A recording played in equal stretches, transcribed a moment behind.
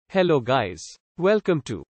Hello guys. Welcome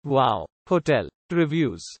to Wow Hotel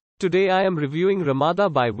Reviews. Today I am reviewing Ramada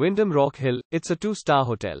by Wyndham Rock Hill. It's a 2-star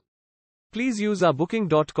hotel. Please use our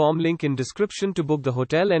booking.com link in description to book the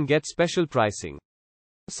hotel and get special pricing.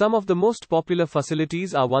 Some of the most popular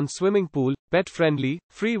facilities are one swimming pool, pet-friendly,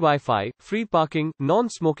 free Wi-Fi, free parking,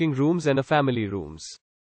 non-smoking rooms and a family rooms.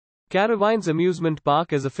 Carowinds Amusement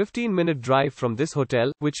Park is a 15-minute drive from this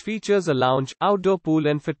hotel, which features a lounge, outdoor pool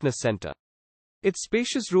and fitness center. Its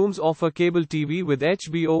spacious rooms offer cable TV with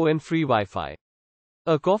HBO and free Wi-Fi.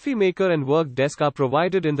 A coffee maker and work desk are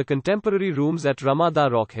provided in the contemporary rooms at Ramada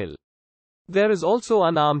Rock Hill. There is also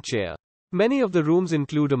an armchair. Many of the rooms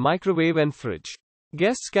include a microwave and fridge.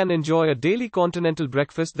 Guests can enjoy a daily continental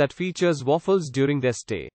breakfast that features waffles during their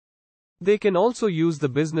stay. They can also use the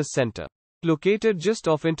business center. Located just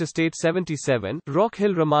off Interstate 77, Rock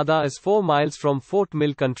Hill Ramada is 4 miles from Fort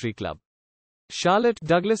Mill Country Club. Charlotte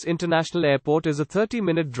Douglas International Airport is a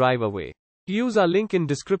 30-minute drive away. Use our link in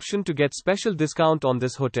description to get special discount on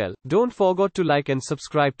this hotel. Don't forget to like and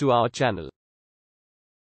subscribe to our channel.